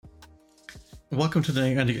Welcome to the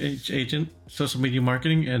NFTS Agent, social media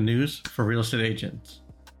marketing and news for real estate agents.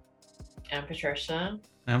 I'm Patricia.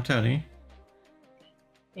 I'm Tony.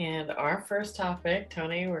 And our first topic,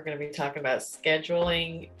 Tony, we're going to be talking about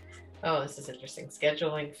scheduling. Oh, this is interesting.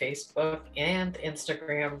 Scheduling Facebook and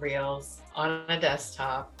Instagram Reels on a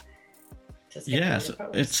desktop. Yes,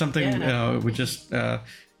 it's something we just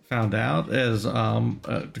found out as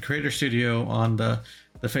the Creator Studio on the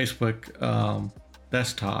Facebook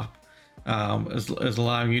desktop is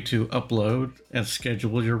allowing you to upload and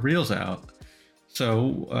schedule your Reels out.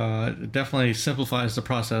 So it definitely simplifies the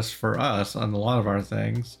process for us on a lot of our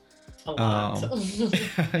things. A lot.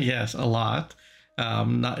 Yes, a lot.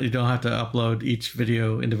 You don't have to upload each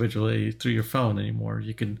video individually through your phone anymore.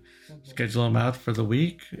 You can schedule them out for the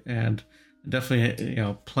week and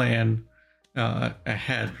definitely plan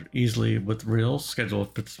ahead easily with Reels. Schedule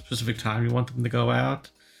a specific time you want them to go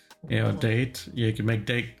out. Date. You can make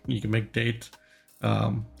date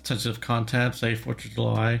sensitive content, say 4th of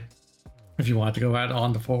July. If you want to go out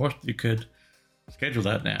on the 4th, you could schedule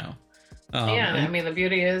that now. I mean, the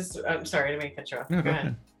beauty is, I'm sorry to cut you off. No, go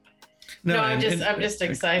ahead. I'm just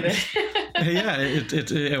excited.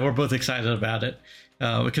 Yeah, we're both excited about it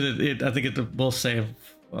because I think it will save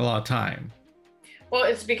a lot of time. Well,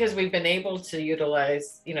 it's because we've been able to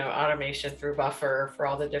utilize, automation through Buffer for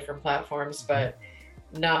all the different platforms, but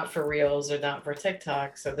not for Reels or not for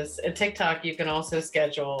TikTok. So TikTok, you can also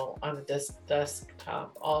schedule on the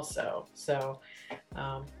desktop also. So,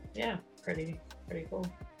 pretty cool.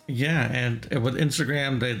 Yeah, and with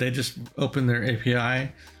Instagram, they just opened their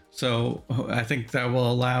API. So I think that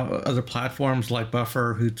will allow other platforms like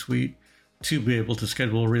Buffer, Hootsuite, to be able to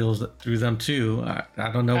schedule Reels through them too.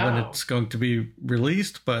 I don't know when it's going to be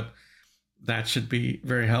released, but that should be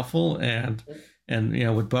very helpful. And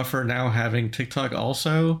with Buffer now having TikTok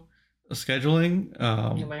also scheduling,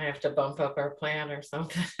 you might have to bump up our plan or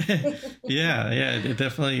something. yeah, it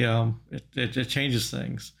definitely it changes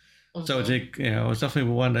things. So it's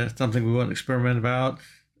definitely something we want to experiment about.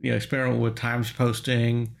 Experiment with times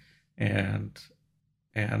posting, and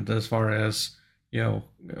as far as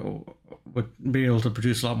with being able to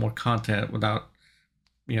produce a lot more content without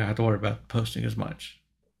have to worry about posting as much.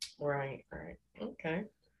 Right. Okay.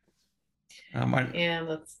 Our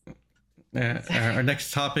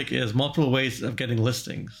next topic is multiple ways of getting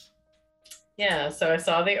listings. Yeah, so I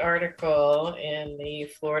saw the article in the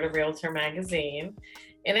Florida Realtor magazine,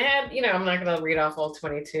 and it had, I'm not going to read off all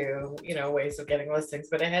 22, ways of getting listings,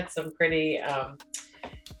 but it had some pretty,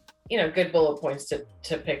 good bullet points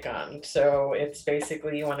to pick on. So it's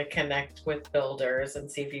basically you want to connect with builders and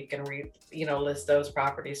see if you can list those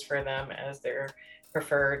properties for them as their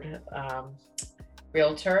preferred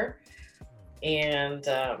realtor. And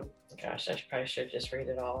gosh, I probably should just read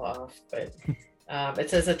it all off, but it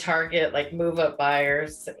says a target like move up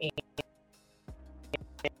buyers. Of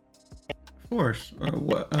course.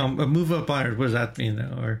 A move up buyer, what does that mean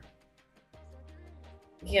though?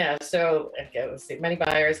 Yeah, so okay, let's see. Many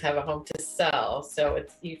buyers have a home to sell, so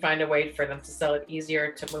you find a way for them to sell it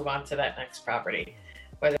easier to move on to that next property,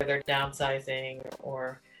 whether they're downsizing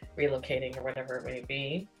or relocating or whatever it may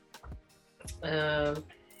be.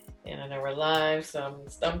 And I know we're live, so I'm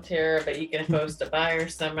stumped here, but you can host a buyer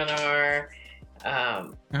seminar.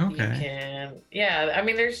 Okay. You can, I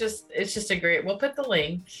mean, it's just a great, we'll put the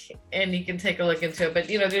link and you can take a look into it, but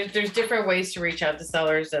there's different ways to reach out to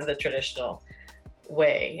sellers than the traditional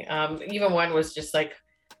way. Even one was just like,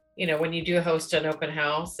 when you do host an open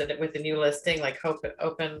house and with a new listing, like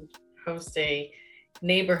host a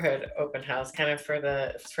neighborhood open house kind of for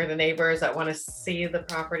the neighbors that want to see the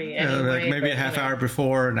property anyway. Like maybe a half hour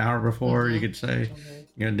before, an hour before, you could say,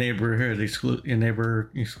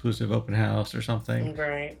 neighbor exclusive open house or something.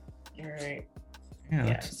 Right.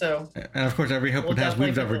 Yeah. So, and of course, every open house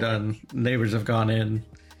we've ever done, neighbors have gone in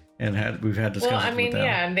and we've had discussions. Well, I mean, with them.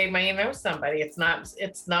 and they may know somebody. It's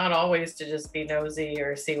not always to just be nosy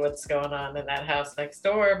or see what's going on in that house next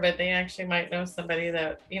door, but they actually might know somebody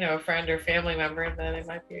that, a friend or family member that it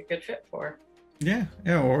might be a good fit for. Yeah.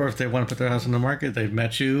 Or if they want to put their house on the market, they've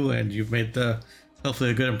met you and you've made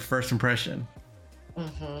hopefully a good first impression.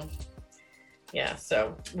 Yeah,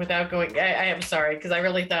 so without going, I am sorry, because I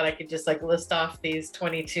really thought I could just list off these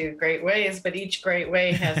 22 great ways, but each great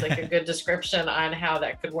way has a good description on how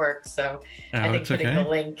that could work. So I think putting the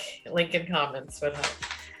link in comments would help.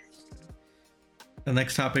 The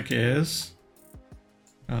next topic is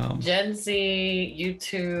Gen Z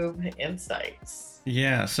YouTube Insights.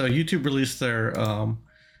 Yeah, so YouTube released their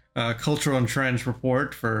cultural and trends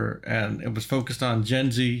report and it was focused on Gen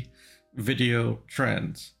Z video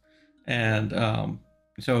trends. And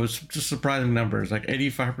So it's just surprising numbers. Like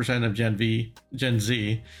 85% of Gen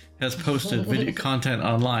Z has posted video content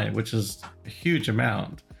online, which is a huge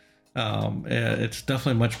amount. It's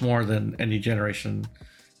definitely much more than any generation,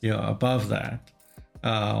 above that.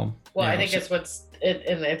 Well, I think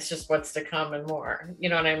and it's just what's to come and more. You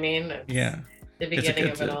know what I mean? Yeah. The beginning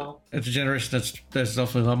of it all. It's a generation that's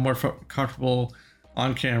definitely a lot more comfortable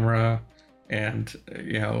on camera, and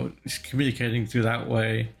communicating through that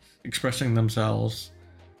way, expressing themselves.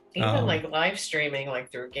 Even like live streaming,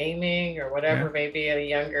 like through gaming or whatever, maybe at a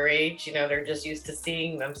younger age, they're just used to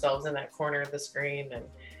seeing themselves in that corner of the screen, and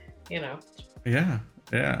Yeah.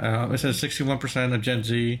 It says 61% of Gen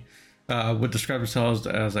Z would describe themselves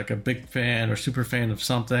as like a big fan or super fan of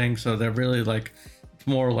something. So they're really like, it's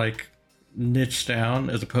more like niche down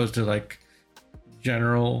as opposed to like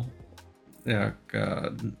general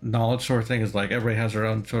knowledge sort of thing. Is like everybody has their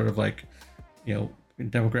own sort of like,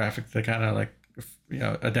 demographic to kind of like,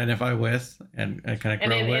 identify with and kind of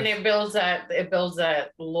grow with. And it builds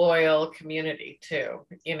that loyal community too.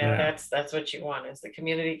 That's what you want, is the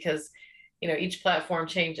community, because each platform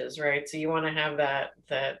changes, right? So you want to have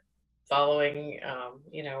that following,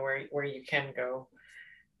 where you can go.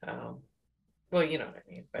 Well, you know what I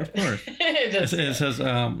mean. But of course. It says,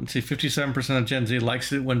 let's see, 57% of Gen Z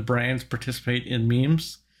likes it when brands participate in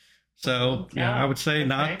memes. So I would say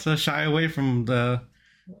not to shy away from the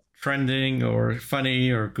trending or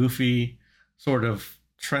funny or goofy sort of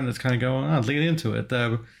trend that's kind of going on. Lean into it.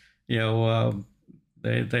 They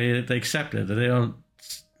accept it. They don't.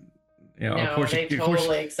 Of course, they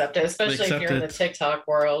totally accept it, especially if you're in the TikTok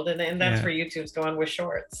world, and that's where YouTube's going with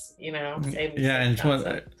shorts.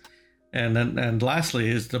 And lastly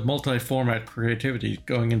is the multi-format creativity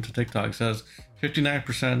going into TikTok. Says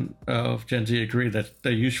 59% of Gen Z agree that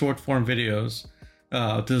they use short form videos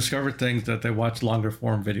to discover things that they watch longer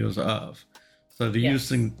form videos of. So they're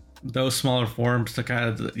using those smaller forms to kind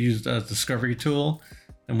of use as a discovery tool.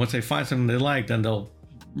 And once they find something they like, then they'll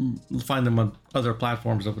find them on other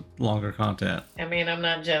platforms of longer content. I mean, I'm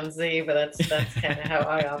not Gen Z, but that's kind of how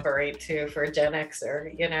I operate too for a Gen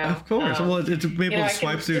Xer, Of course. Well, it's able to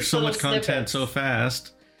swipe through so much content so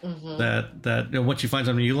fast that once you find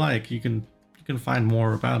something you like, you can find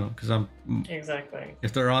more about them. Because exactly,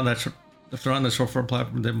 if they're on the short form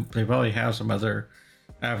platform, they probably have some other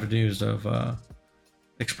avenues of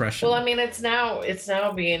expression. Well, I mean, it's now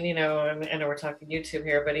being, I know we're talking YouTube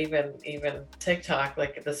here, but even TikTok,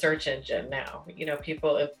 like the search engine now,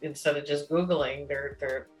 people, instead of just Googling,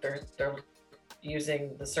 they're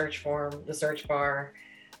using the search bar,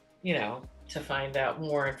 to find out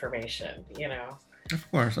more information,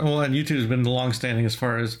 Of course. Well, and YouTube has been long-standing as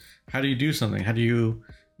far as how do you do something? How do you,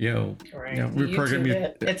 reprogram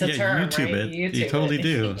it? It's a term, YouTube right? it. You totally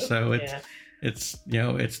do. So it's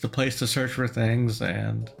it's the place to search for things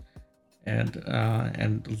and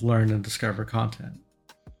learn and discover content.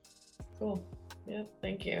 Cool. Yeah,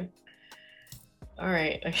 thank you. All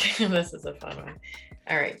right. Okay, this is a fun one.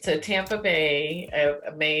 All right. So Tampa Bay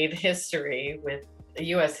made U.S.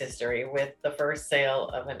 history with the first sale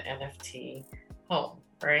of an NFT home,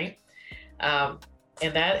 right? And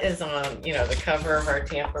that is on, the cover of our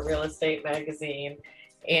Tampa Real Estate magazine.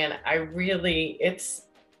 And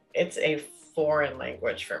it's a foreign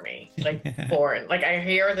language for me, like foreign. Like I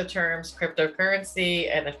hear the terms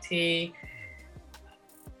cryptocurrency, NFT.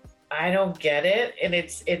 I don't get it, and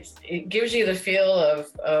it gives you the feel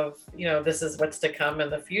of this is what's to come in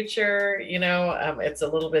the future. It's a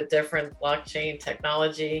little bit different blockchain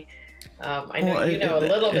technology. I know you know a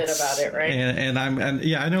little bit about it, right? And I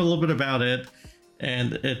know a little bit about it,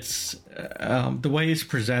 and it's the way it's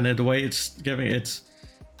presented, the way it's giving it's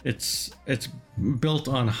built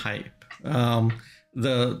on hype.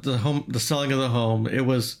 The selling of the home, it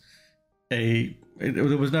was there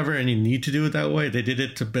was never any need to do it that way. They did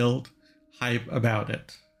it to build hype about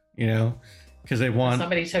it, because they want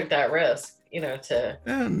somebody took that risk,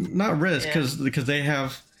 not risk, because they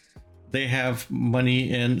have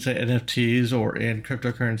money in, say, NFTs or in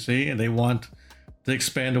cryptocurrency, and they want to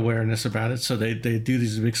expand awareness about it. So they do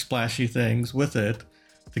these big splashy things with it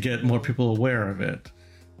to get more people aware of it.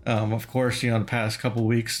 Of course, the past couple of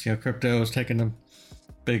weeks, crypto has taken a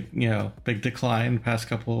big decline. The past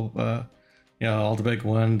couple, all the big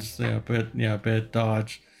ones, Bit,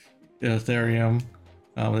 Dodge, Ethereum,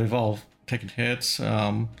 they've all taken hits.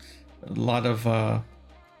 A lot of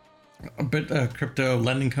crypto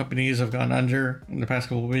lending companies have gone under in the past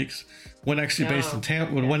couple of weeks. One actually based in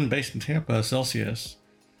Tampa, one based in Tampa, Celsius.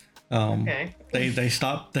 They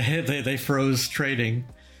stopped they froze trading.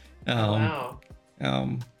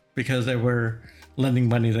 Because they were lending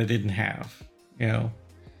money they didn't have,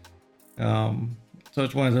 So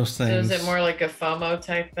it's one of those So is things. it more like a FOMO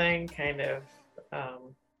type thing, kind of,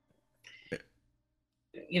 um,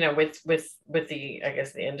 with the, I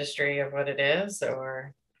guess, the industry of what it is,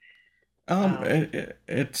 or Um, um, it, it,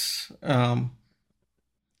 it's um,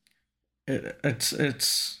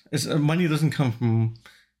 it's money doesn't come from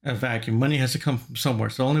a vacuum. Money has to come from somewhere.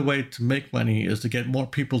 So the only way to make money is to get more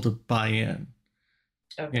people to buy in.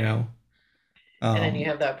 You okay. know, And then you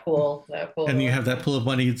um, have that pool to and you have work that with. pool of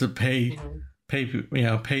money to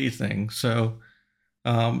Hmm. pay things. So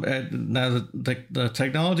now the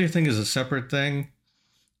technology thing is a separate thing.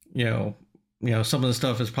 You know, some of the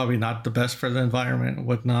stuff is probably not the best for the environment and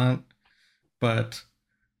whatnot, but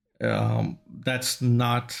that's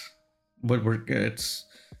not what we're. It's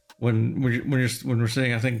when we're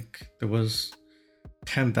saying I think there was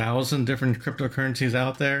 10,000 different cryptocurrencies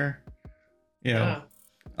out there. You know,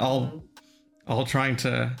 Oh, all hmm, all trying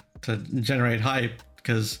to generate hype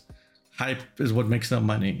because hype is what makes them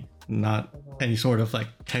money, not hmm. any sort of like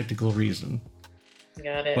technical reason.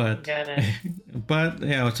 Got it, But got it. but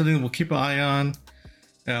it's something we'll keep an eye on.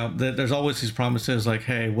 There's always these promises like,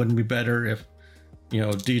 hey, wouldn't it be better if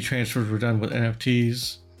deed transfers were done with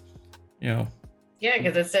NFTs? You know, Yeah,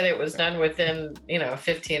 because it said it was done within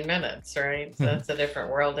 15 minutes, right? So that's a different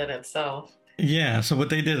world in itself. yeah. So what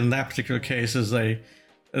they did in that particular case is they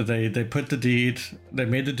put the deed, they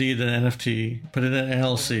made the deed an NFT, put it in an Mhm.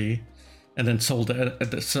 LLC, and then sold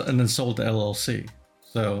the LLC.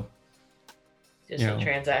 So Just a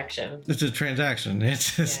transaction. it's a transaction.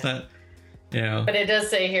 It's Yeah. not But it does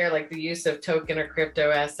say here, like, the use of token or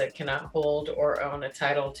crypto asset cannot hold or own a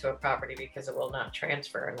title to a property because it will not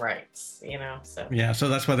transfer in rights. So. yeah. So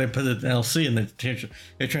that's why they put it in LLC and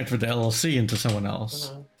they transferred the LLC into someone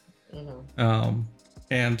else. Hmm. Hmm. Um,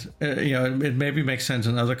 and it maybe makes sense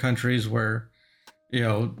in other countries where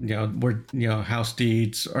where house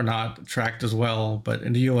deeds are not tracked as well, but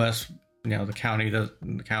in the U.S., the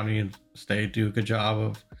county and state do a good job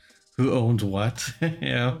of who owns what.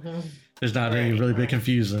 Hmm. There's not any Right, really big right.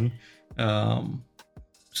 confusion. Um,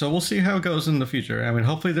 so we'll see how it goes in the future. I mean,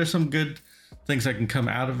 hopefully there's some good things that can come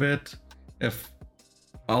out of it. If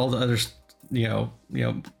all the other,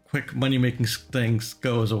 quick money making things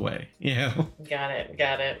goes away. Got it,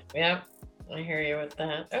 got it. Yep, I hear you with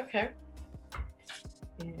that. Okay.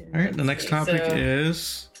 All And right. The let's next see. topic So,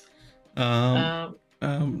 is um,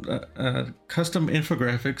 um, custom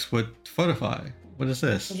infographics with Photify. What is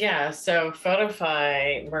this? yeah, so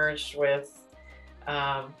Photify merged with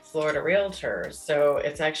Florida Realtors. So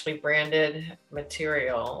it's actually branded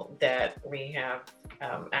material that we have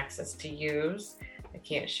access to use. I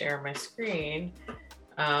can't share my screen,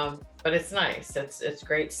 but it's nice. It's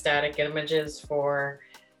great static images for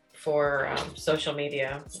social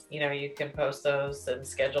media. You can post those and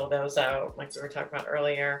schedule those out, like we were talking about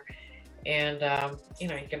earlier, and you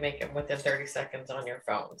can make them within 30 seconds on your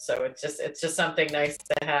phone. So it's just something nice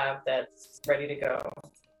to have that's ready to go.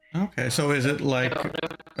 Okay, so is So it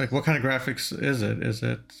like what kind of graphics is it? Is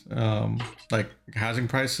it like housing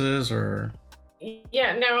prices or?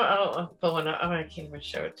 yeah, no, I'll pull one up. Oh, I can't even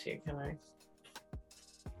show it to you, can I?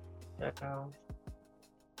 So,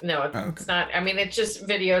 no, Okay. it's not. I mean, it's just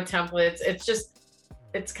video templates.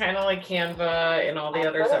 It's kind of like Canva and all the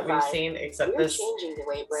others that we've seen, except this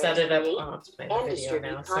set it up. Oh, it's playing the video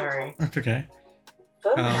now. Sorry. That's okay.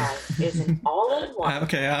 Photify is an all-in-one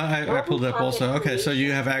Okay, I pulled up also. Okay, so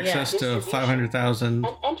you have access to 500,000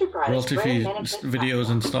 and enterprise royalty-free brand management videos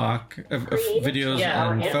in platform. stock, Created videos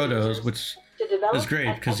Yeah. and Yeah. photos, which To develop is great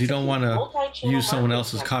and because you don't want execute to multi-channel use someone marketing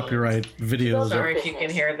else's campaigns copyright to videos. build Sorry your if you can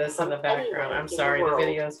hear this in the from background. anywhere I'm in the sorry, the world.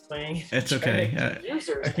 video's playing. It's okay.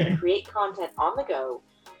 Users Okay. can create content on the go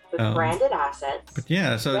with Um, branded assets. But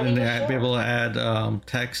yeah, so Ready then to be share. able to add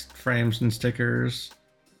text, frames, and stickers,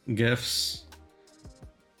 GIFs,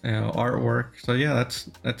 artwork. So yeah,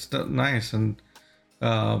 that's nice, and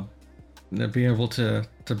uh, being able to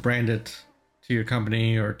brand it to your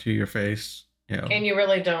company or to your face. And you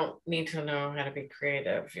really don't need to know how to be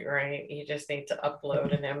creative, right? You just need to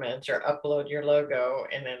upload an image or upload your logo,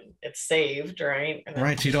 and then it's saved, right? And then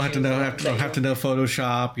Right. So you don't just have to use the know ones that have to know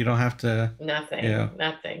Photoshop. You don't have to. nothing, Yeah.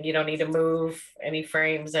 nothing. You don't need to move any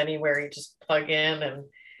frames anywhere. You just plug in and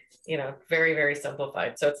very, very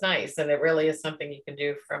simplified. So it's nice. And it really is something you can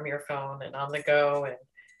do from your phone and on the go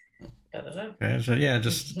and da da da. Okay. So yeah,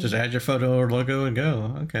 just add your photo or logo and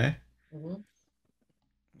go. Okay. Mhm.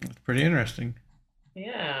 That's pretty interesting.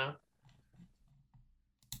 Yeah.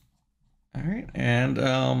 All right. And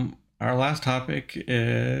our last topic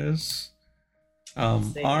is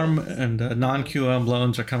Let's see. ARM and non QM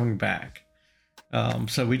loans are coming back.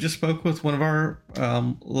 So we just spoke with one of our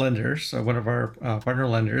lenders, one of our partner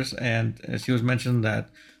lenders, and she was mentioning that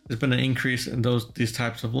there's been an increase in these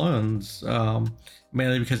types of loans,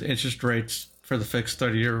 mainly because interest rates for the fixed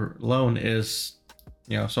 30-year loan is,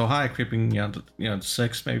 so high, creeping,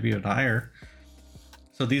 6, maybe even higher.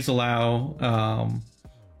 So these allow,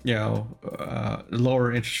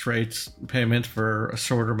 lower interest rates payment for a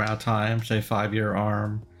shorter amount of time, say 5-year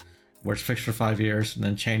ARM, where it's fixed for 5 years and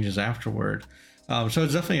then changes afterward. So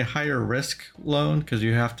it's definitely a higher risk loan because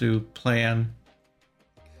you have to plan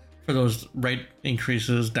for those rate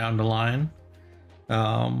increases down the line.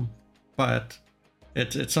 But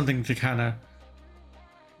it's something to kind of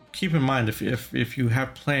keep in mind if you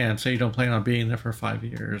have plans, say you don't plan on being there for 5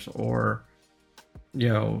 years, or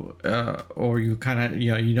or you kind of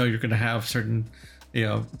you're going to have certain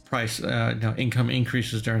price income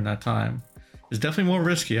increases during that time. It's definitely more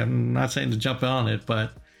risky. I'm not saying to jump on it,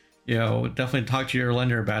 but definitely talk to your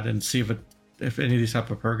lender about it and see if any of these type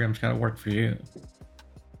of programs kind of work for you.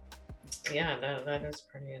 Yeah, no, that is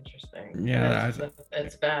pretty interesting. Yeah,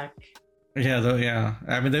 it's back. Yeah,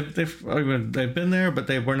 I mean they've been there, but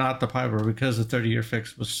they were not the popular because the 30-year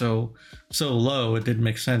fix was so low. It didn't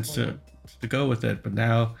make sense to go with it. But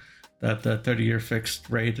now that the 30-year fixed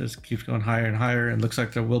rate keeps going higher and higher, and looks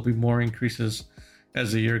like there will be more increases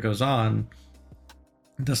as the year goes on,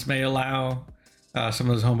 this may allow some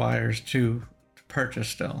of those home buyers to purchase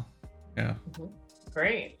still. Yeah.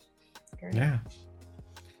 Great. Yeah.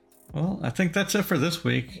 Well, I think that's it for this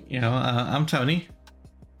week. I'm Tony.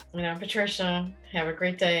 And I'm Patricia. Have a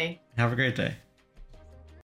great day. Have a great day.